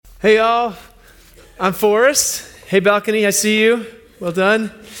Hey y'all, I'm Forrest. Hey balcony, I see you. Well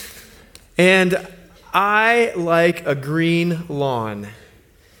done. And I like a green lawn.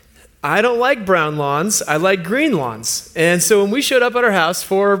 I don't like brown lawns, I like green lawns. And so when we showed up at our house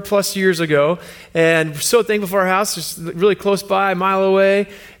 4+ years ago, and we're so thankful for our house, just really close by, a mile away,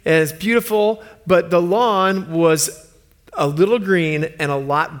 and it's beautiful, but the lawn was a little green and a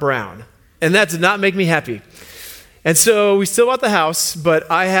lot brown. And that did not make me happy. And so we still bought the house,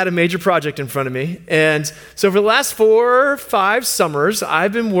 but I had a major project in front of me. And so for the last 4 or 5 summers,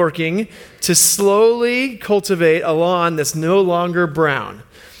 I've been working to slowly cultivate a lawn that's no longer brown.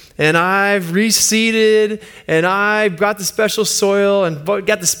 And I've reseeded, and I've got the special soil, and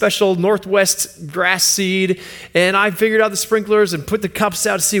got the special Northwest grass seed, and I figured out the sprinklers and put the cups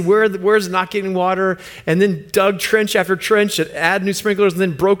out to see where's it not getting water, and then dug trench after trench and add new sprinklers, and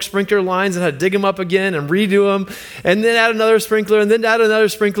then broke sprinkler lines and had to dig them up again and redo them, and then add another sprinkler, and then add another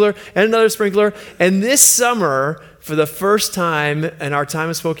sprinkler, and another sprinkler. And this summer, for the first time in our time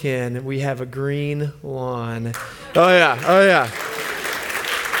in Spokane, we have a green lawn. Oh yeah.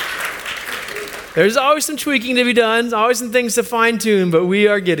 There's always some tweaking to be done, always some things to fine tune, but we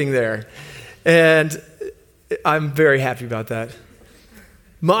are getting there. And I'm very happy about that.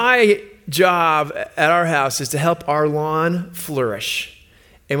 My job at our house is to help our lawn flourish.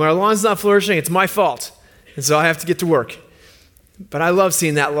 And when our lawn's not flourishing, it's my fault. And so I have to get to work. But I love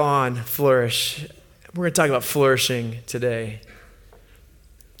seeing that lawn flourish. We're going to talk about flourishing today.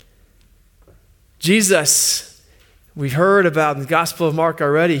 Jesus, we've heard about in the Gospel of Mark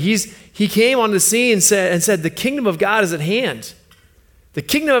already. He came on the scene and said, the kingdom of God is at hand. The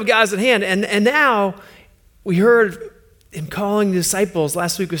kingdom of God is at hand. And now we heard him calling the disciples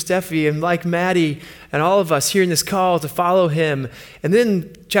last week with Steffi and like Maddie and all of us hearing this call to follow him. And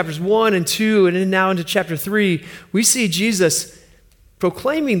then chapters 1 and 2 and then now into chapter 3, we see Jesus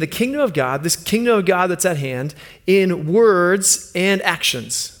proclaiming the kingdom of God, this kingdom of God that's at hand, in words and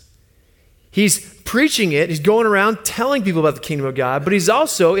actions. He's preaching it. He's going around telling people about the kingdom of God, but he's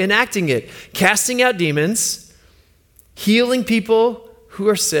also enacting it, casting out demons, healing people who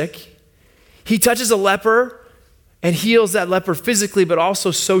are sick. He touches a leper and heals that leper physically, but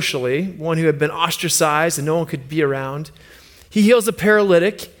also socially, one who had been ostracized and no one could be around. He heals a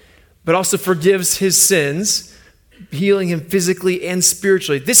paralytic, but also forgives his sins, healing him physically and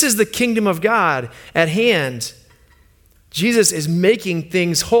spiritually. This is the kingdom of God at hand. Jesus is making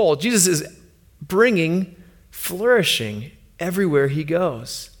things whole. Jesus is bringing flourishing everywhere he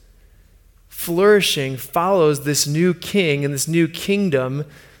goes. Flourishing follows this new king and this new kingdom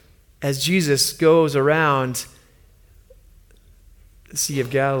as Jesus goes around the Sea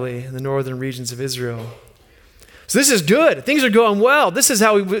of Galilee and the northern regions of Israel. So this is good. Things are going well. This is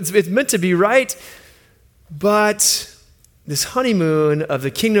how it's meant to be, right? But this honeymoon of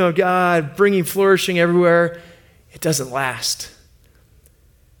the kingdom of God bringing flourishing everywhere, it doesn't last.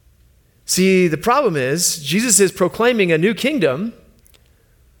 See, the problem is, Jesus is proclaiming a new kingdom,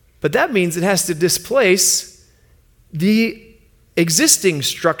 but that means it has to displace the existing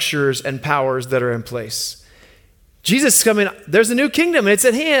structures and powers that are in place. Jesus is coming, there's a new kingdom, and it's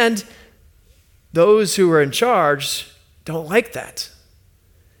at hand. Those who are in charge don't like that.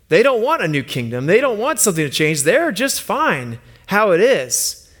 They don't want a new kingdom. They don't want something to change. They're just fine how it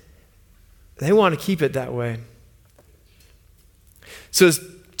is. They want to keep it that way. So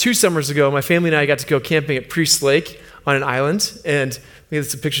 2 summers ago, my family and I got to go camping at Priest Lake on an island, and we have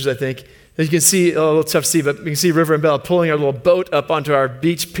some pictures, I think. As you can see, a little tough to see, but you can see River and Bella pulling our little boat up onto our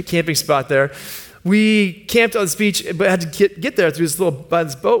beach camping spot there. We camped on this beach, but had to get there through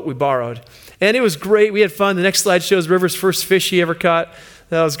this boat we borrowed. And it was great. We had fun. The next slide shows River's first fish he ever caught.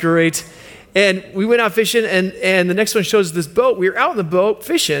 That was great. And we went out fishing, and the next one shows this boat. We were out in the boat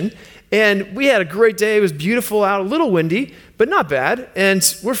fishing, and we had a great day. It was beautiful out, a little windy, but not bad. And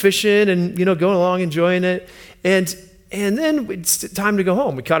we're fishing and, going along, enjoying it. And then it's time to go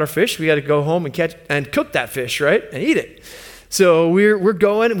home. We caught our fish. We got to go home and cook that fish, right? And eat it. So we're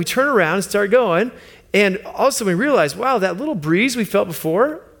going, and we turn around and start going. And all of a sudden we realize, wow, that little breeze we felt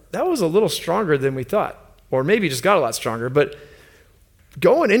before, that was a little stronger than we thought. Or maybe just got a lot stronger. But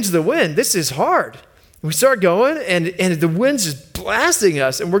going into the wind, this is hard. We start going, and the wind's just blasting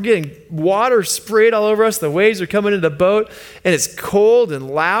us, and we're getting water sprayed all over us. The waves are coming into the boat, and it's cold and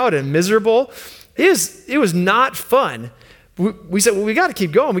loud and miserable. It was not fun. We said, well, we got to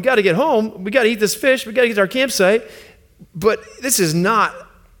keep going. We got to get home. We got to eat this fish. We got to get to our campsite. But this is not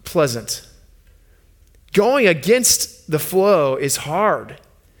pleasant. Going against the flow is hard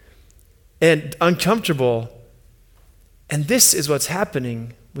and uncomfortable. And this is what's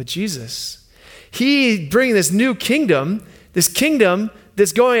happening with Jesus. He bringing this new kingdom that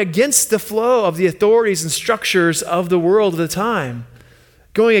that's going against the flow of the authorities and structures of the world of the time,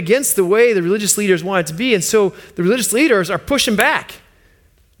 going against the way the religious leaders want it to be. And so the religious leaders are pushing back.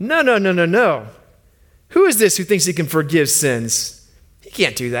 No, no, no, no, no. Who is this who thinks he can forgive sins? He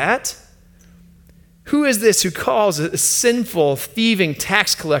can't do that. Who is this who calls a sinful, thieving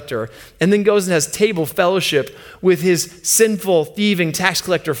tax collector and then goes and has table fellowship with his sinful, thieving tax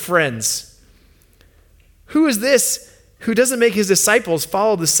collector friends? Who is this who doesn't make his disciples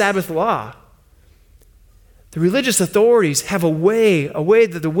follow the Sabbath law? The religious authorities have a way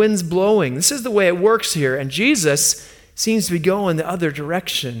that the wind's blowing. This is the way it works here. And Jesus seems to be going the other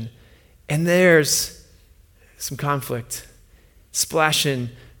direction. And there's some conflict, splashing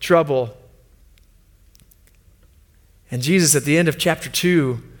trouble. And Jesus, at the end of chapter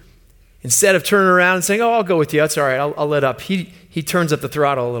 2, instead of turning around and saying, oh, I'll go with you, that's all right, I'll let up, he turns up the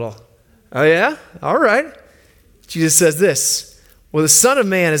throttle a little. Oh, yeah? All right. Jesus says this, well, the Son of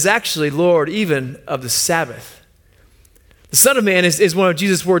Man is actually Lord even of the Sabbath. The Son of Man is one of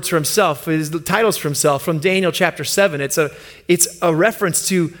Jesus' words for himself, his titles for himself from Daniel chapter 7. It's a reference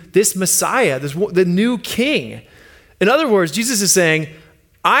to this Messiah, the new king. In other words, Jesus is saying,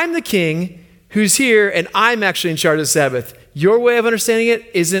 I'm the king who's here, and I'm actually in charge of the Sabbath. Your way of understanding it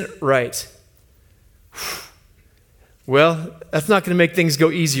isn't right. Well, that's not going to make things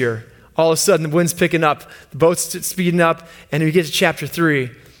go easier. All of a sudden, the wind's picking up, the boat's speeding up, and we get to chapter 3,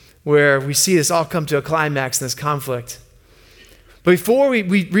 where we see this all come to a climax in this conflict. But before we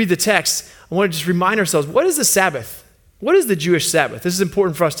read the text, I want to just remind ourselves, what is the Sabbath? What is the Jewish Sabbath? This is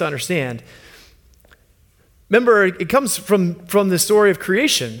important for us to understand. Remember, it comes from the story of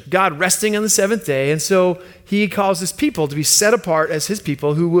creation, God resting on the seventh day, and so he calls his people to be set apart as his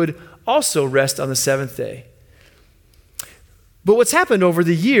people who would also rest on the seventh day. But what's happened over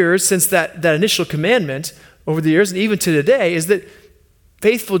the years since that initial commandment, over the years and even to today, is that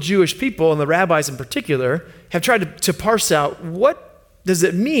faithful Jewish people, and the rabbis in particular, have tried to parse out what does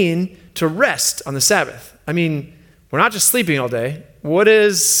it mean to rest on the Sabbath? I mean, we're not just sleeping all day. What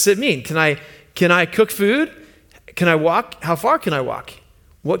does it mean? Can I cook food? Can I walk? How far can I walk?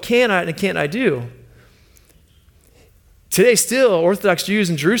 What can I and can't I do? Today still, Orthodox Jews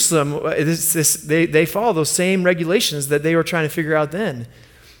in Jerusalem, they follow those same regulations that they were trying to figure out then.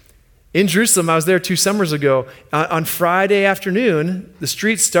 In Jerusalem, I was there 2 summers ago. On Friday afternoon, the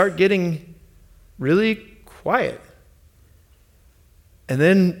streets start getting really quiet. And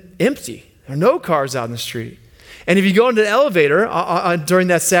then empty. There are no cars out in the street. And if you go into the elevator during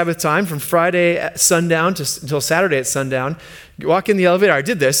that Sabbath time, from Friday at sundown until Saturday at sundown, you walk in the elevator. I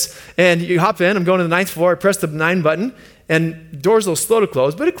did this. And you hop in. I'm going to the 9th floor. I press the 9 button. And the door's a little slow to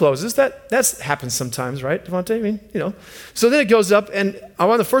close, but it closes. That happens sometimes, right, Devontae? I mean, you know. So then it goes up, and I'm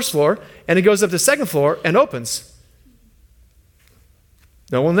on the 1st floor, and it goes up to the 2nd floor and opens.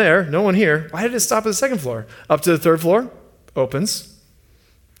 No one there, no one here. Why did it stop at the 2nd floor? Up to the 3rd floor, opens.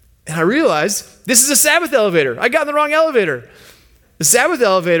 And I realized this is a Sabbath elevator. I got in the wrong elevator. The Sabbath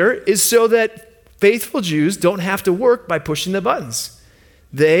elevator is so that faithful Jews don't have to work by pushing the buttons.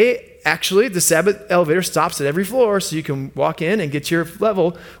 The Sabbath elevator stops at every floor so you can walk in and get to your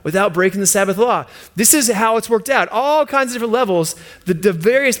level without breaking the Sabbath law. This is how it's worked out. All kinds of different levels, the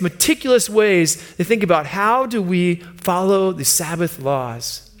various meticulous ways they think about how do we follow the Sabbath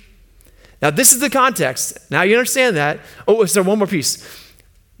laws. Now, this is the context. Now you understand that. Oh, so one more piece.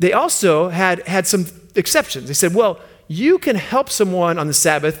 They also had some exceptions. They said, well, you can help someone on the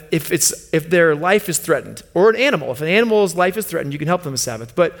Sabbath if their life is threatened, or an animal. If an animal's life is threatened, you can help them on the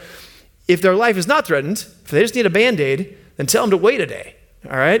Sabbath. But if their life is not threatened, if they just need a Band-Aid, then tell them to wait a day,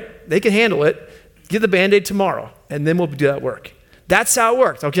 all right? They can handle it. Get the Band-Aid tomorrow, and then we'll do that work. That's how it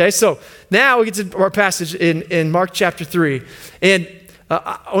worked, okay? So now we get to our passage in Mark chapter 3. And one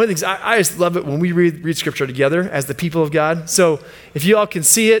of the things, I just love it when we read Scripture together as the people of God. So if you all can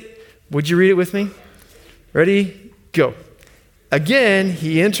see it, would you read it with me? Ready? Go. Again,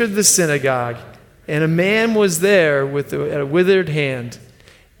 he entered the synagogue, and a man was there with a withered hand.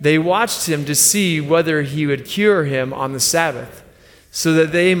 They watched him to see whether he would cure him on the Sabbath, so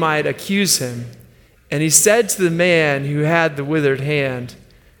that they might accuse him. And he said to the man who had the withered hand,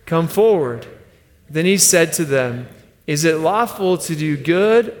 "Come forward." Then he said to them, "Is it lawful to do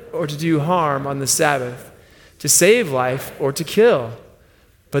good or to do harm on the Sabbath, to save life or to kill?"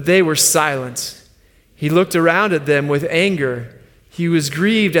 But they were silent. He looked around at them with anger. He was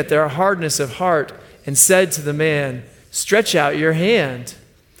grieved at their hardness of heart and said to the man, "Stretch out your hand."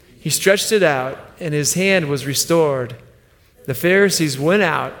 He stretched it out, and his hand was restored. The Pharisees went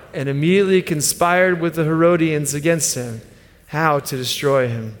out and immediately conspired with the Herodians against him, how to destroy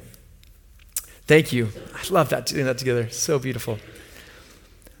him. Thank you. I love that, doing that together. So beautiful.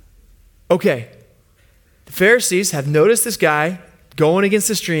 Okay, the Pharisees have noticed this guy going against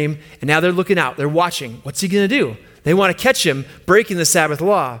the stream, and now they're looking out. They're watching. What's he going to do? They want to catch him breaking the Sabbath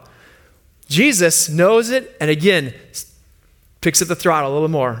law. Jesus knows it, and again, picks up the throttle a little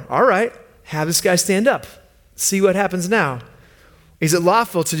more. All right, have this guy stand up. See what happens now. Is it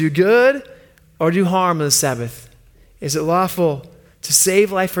lawful to do good or do harm on the Sabbath? Is it lawful to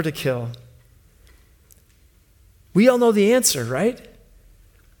save life or to kill? We all know the answer, right?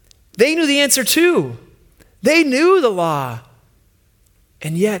 They knew the answer too. They knew the law.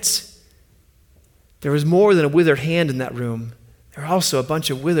 And yet, there was more than a withered hand in that room. There were also a bunch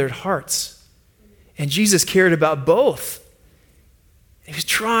of withered hearts. And Jesus cared about both. He was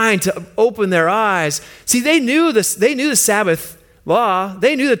trying to open their eyes. See, they knew this. They knew the Sabbath law.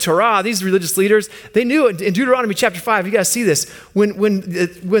 They knew the Torah. These religious leaders, they knew it. In Deuteronomy chapter 5, you got to see this. When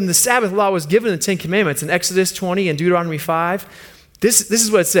the Sabbath law was given in the Ten Commandments in Exodus 20 and Deuteronomy 5, this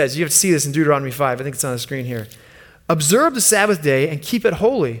is what it says. You have to see this in Deuteronomy 5. I think it's on the screen here. Observe the Sabbath day and keep it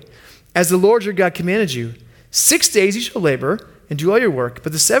holy, as the Lord your God commanded you. 6 days you shall labor and do all your work,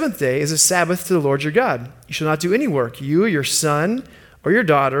 but the seventh day is a Sabbath to the Lord your God. You shall not do any work, you, your son, or your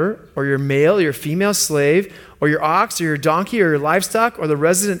daughter, or your male or your female slave, or your ox, or your donkey, or your livestock, or the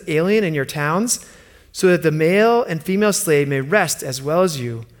resident alien in your towns, so that the male and female slave may rest as well as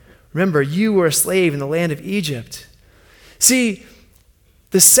you. Remember, you were a slave in the land of Egypt. See,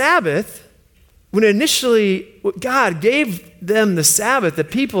 the Sabbath, when initially God gave them the Sabbath, the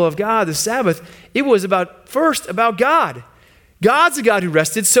people of God, the Sabbath, it was first about God. God's the God who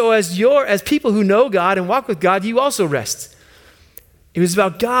rested, so as people who know God and walk with God, you also rest. It was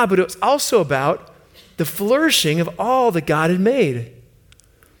about God, but it was also about the flourishing of all that God had made.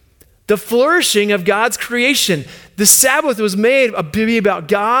 The flourishing of God's creation. The Sabbath was made to be about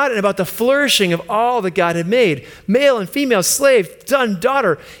God and about the flourishing of all that God had made. Male and female, slave, son,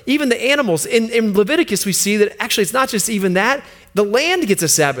 daughter, even the animals. In Leviticus, we see that actually it's not just even that. The land gets a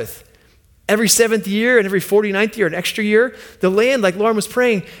Sabbath. Every 7th year and every 49th year, an extra year, the land, like Lauren was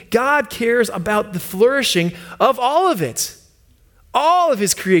praying, God cares about the flourishing of all of it. All of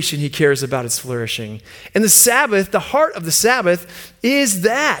his creation, he cares about its flourishing. And the Sabbath, the heart of the Sabbath, is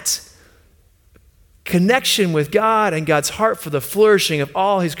that connection with God and God's heart for the flourishing of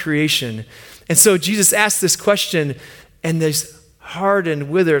all his creation. And so Jesus asked this question, and these hardened,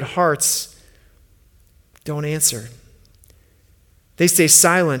 withered hearts don't answer. They stay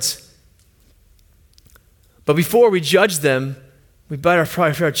silent. But before we judge them, we better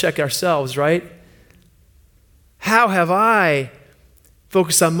probably check ourselves, right? How have I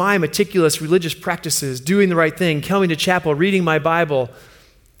focused on my meticulous religious practices, doing the right thing, coming to chapel, reading my Bible,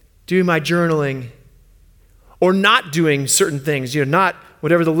 doing my journaling, or not doing certain things, not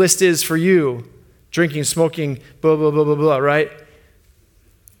whatever the list is for you, drinking, smoking, blah, blah, blah, blah, blah, right?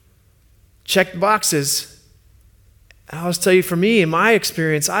 Check the boxes. I'll just tell you, for me, in my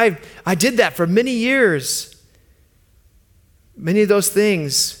experience, I did that for many years. Many of those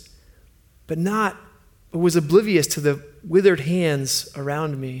things, but was oblivious to the withered hands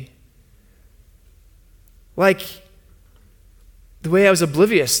around me. Like the way I was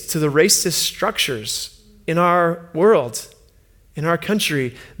oblivious to the racist structures in our world, in our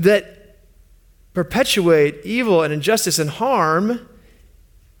country, that perpetuate evil and injustice and harm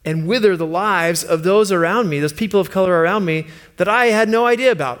and wither the lives of those around me, those people of color around me that I had no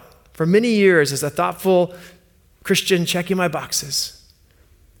idea about for many years as a thoughtful Christian checking my boxes.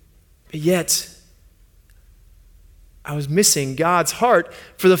 But yet, I was missing God's heart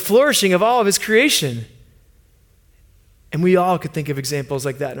for the flourishing of all of his creation. And we all could think of examples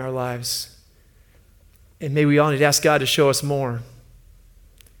like that in our lives. And maybe we all need to ask God to show us more.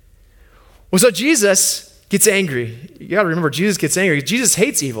 Well, so Jesus gets angry. You got to remember, Jesus gets angry. Jesus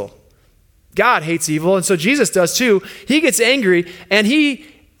hates evil. God hates evil, and so Jesus does too. He gets angry, and he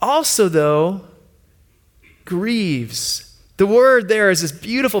also, though, grieves. The word there is this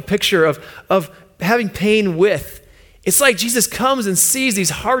beautiful picture of having pain with. It's like Jesus comes and sees these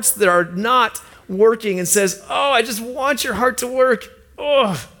hearts that are not working and says, oh, I just want your heart to work.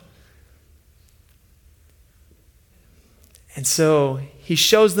 Oh. And so he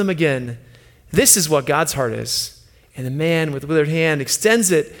shows them again, this is what God's heart is. And the man with the withered hand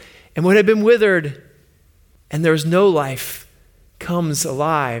extends it, and what had been withered, and there was no life, comes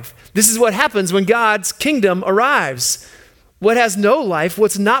alive. This is what happens when God's kingdom arrives. What has no life,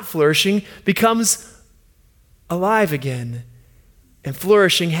 what's not flourishing, becomes alive again. And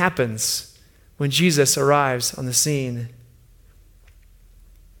flourishing happens when Jesus arrives on the scene.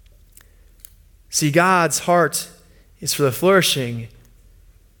 See, God's heart is for the flourishing.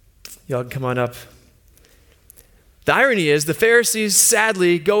 Y'all can come on up. The irony is the Pharisees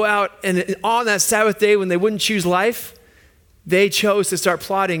sadly go out and on that Sabbath day when they wouldn't choose life, they chose to start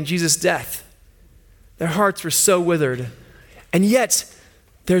plotting Jesus' death. Their hearts were so withered. And yet,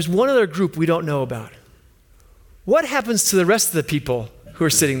 there's one other group we don't know about. What happens to the rest of the people who are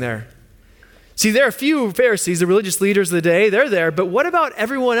sitting there? See, there are a few Pharisees, the religious leaders of the day, they're there, but what about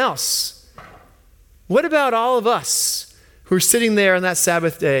everyone else? What about all of us who are sitting there on that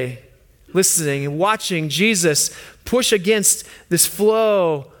Sabbath day, listening and watching Jesus push against this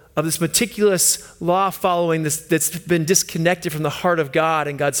flow of this meticulous law following that's been disconnected from the heart of God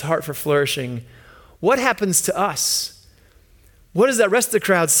and God's heart for flourishing? What happens to us? What does that rest of the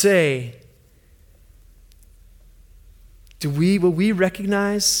crowd say? Will we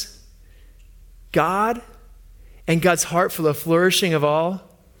recognize God and God's heart for the flourishing of all?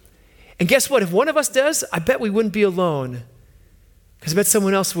 And guess what? If one of us does, I bet we wouldn't be alone, because I bet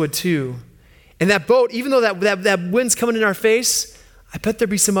someone else would too. And that boat, even though that wind's coming in our face, I bet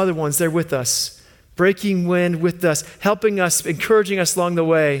there'd be some other ones there with us, breaking wind with us, helping us, encouraging us along the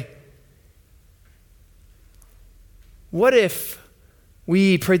way. What if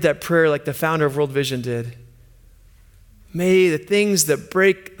we prayed that prayer like the founder of World Vision did? May the things that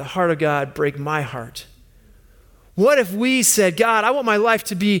break the heart of God break my heart. What if we said, God, I want my life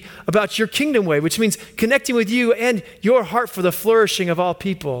to be about your kingdom way, which means connecting with you and your heart for the flourishing of all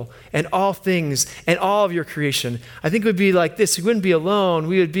people and all things and all of your creation. I think it would be like this. We wouldn't be alone.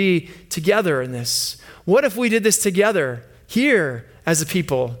 We would be together in this. What if we did this together here as a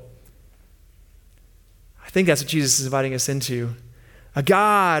people? I think that's what Jesus is inviting us into. A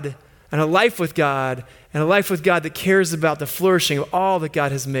God and a life with God, and a life with God that cares about the flourishing of all that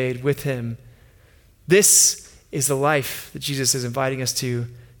God has made with him. This is the life that Jesus is inviting us to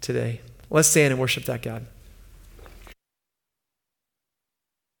today. Let's stand and worship that God.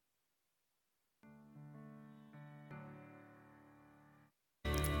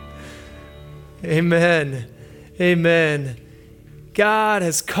 Amen. Amen. God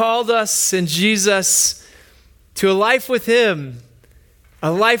has called us in Jesus to a life with him.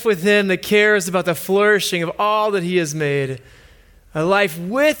 A life with him that cares about the flourishing of all that he has made. A life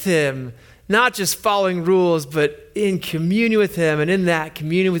with him, not just following rules, but in communion with him, and in that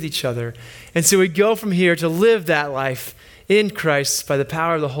communion with each other. And so we go from here to live that life in Christ by the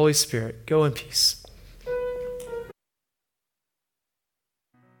power of the Holy Spirit. Go in peace.